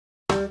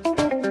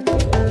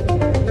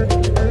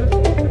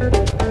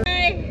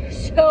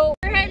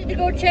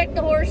check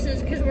the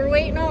horses because we're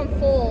waiting on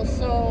foals,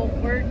 so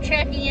we're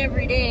checking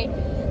every day.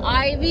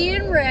 Ivy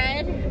in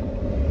red,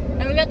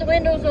 and we got the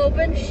windows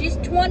open. She's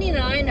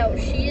 29 out.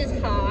 She is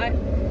hot.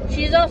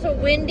 She's also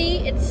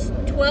windy. It's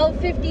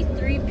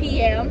 12:53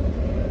 p.m.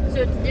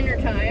 so it's dinner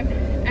time,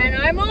 and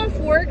I'm off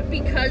work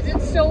because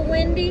it's so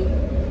windy.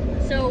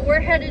 So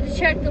we're headed to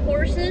check the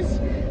horses.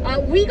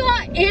 We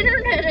got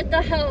internet at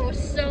the house,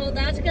 so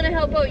that's gonna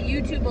help out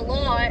YouTube a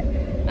lot.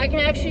 I can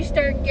actually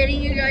start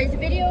getting you guys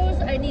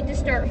videos. I need to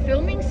start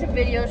filming some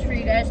videos for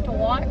you guys to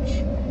watch.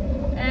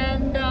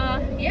 And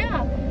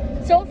yeah,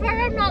 so far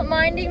I'm not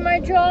minding my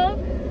job.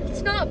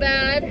 It's not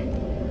bad.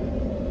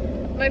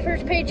 My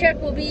first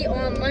paycheck will be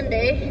on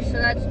Monday, so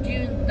that's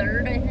June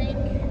 3rd, I think.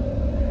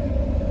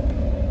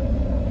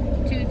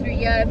 2, 3,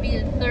 yeah, it'd be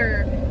the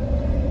 3rd.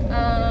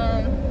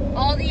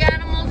 All the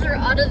animals are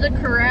out of the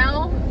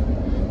corral,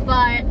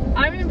 but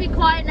I'm gonna be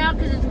quiet now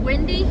because it's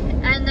windy,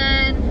 and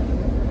then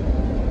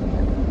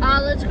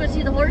let's go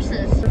see the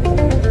horses.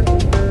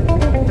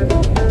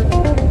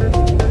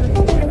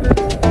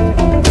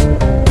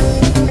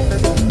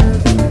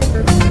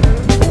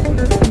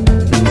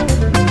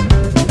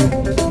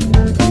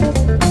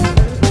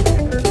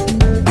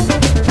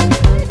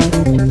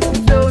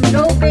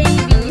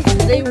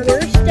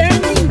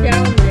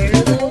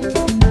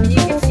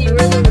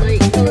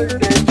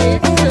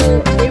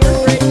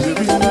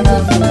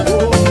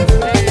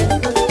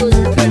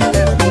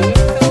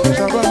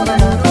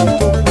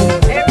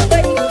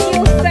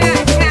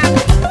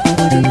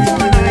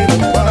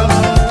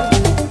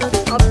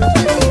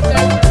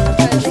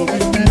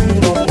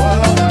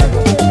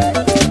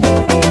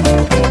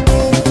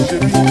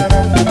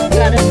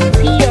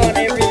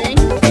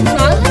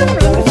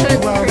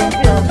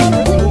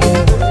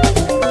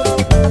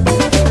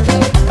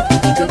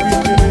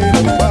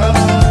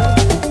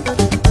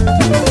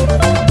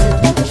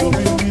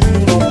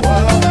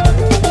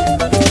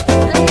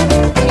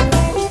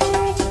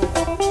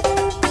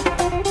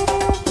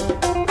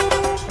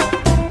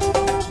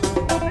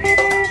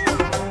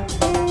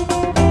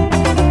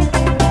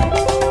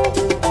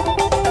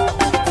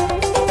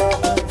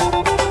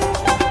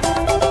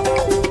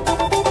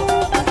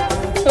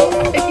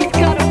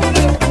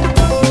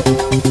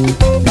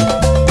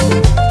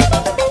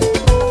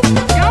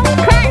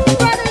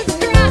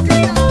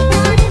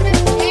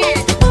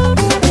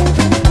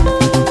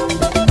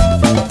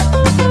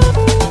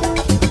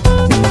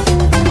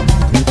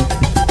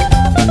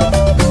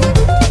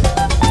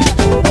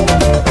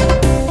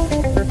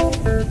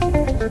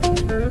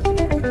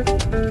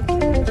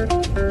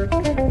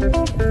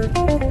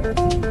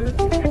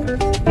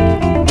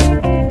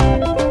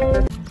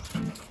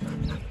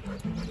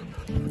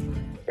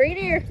 Bring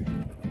it here.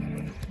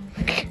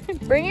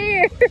 Bring it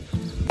here.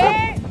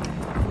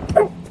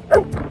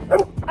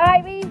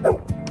 Ivy,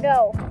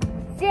 no.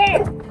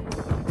 Sit.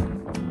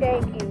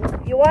 Thank you.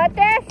 You want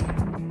this?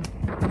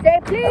 Say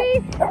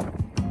please.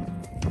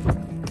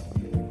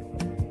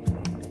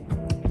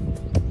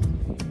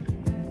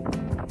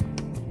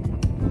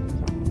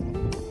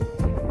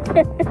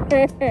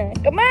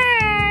 Come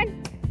on.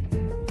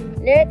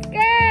 Let's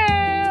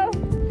go.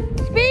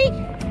 Speak.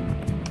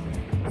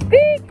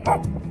 Speak.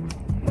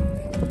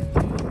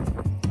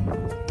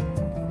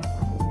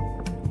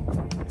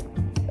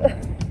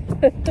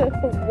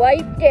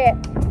 Wiped it.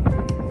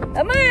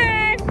 Come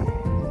on.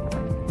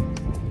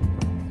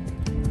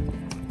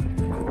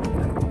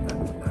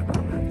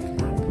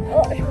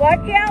 Oh,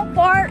 watch out,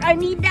 Bart. I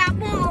need that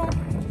ball.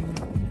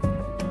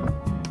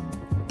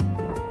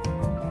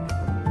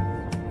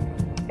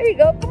 There you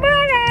go. Come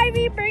on,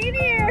 Ivy. Bring it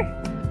here.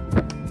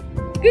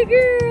 Good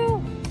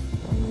girl.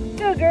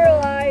 Good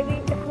girl,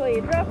 Ivy. Oh,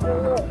 you dropped it a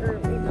little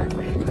early.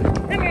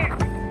 Come here.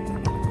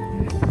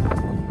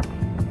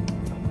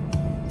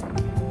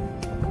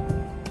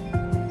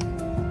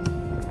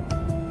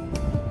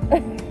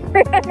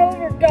 Ran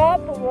over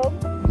top of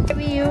them.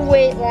 Maybe you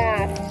wait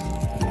last.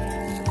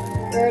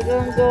 We're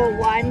gonna go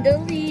Wanda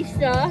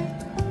Lisa.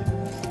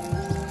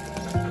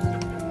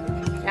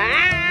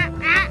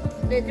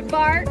 There's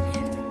Bart.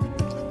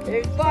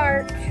 There's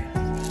Bart.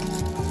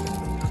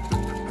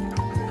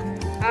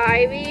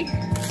 Ivy.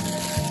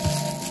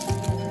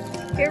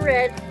 You're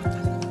red.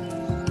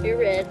 You're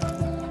red.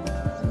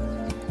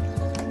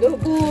 Go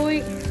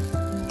boy.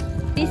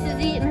 Lisa's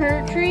eating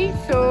her treat,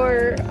 so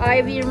are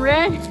Ivy and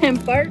Red,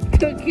 and Bart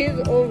took his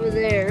over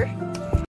there.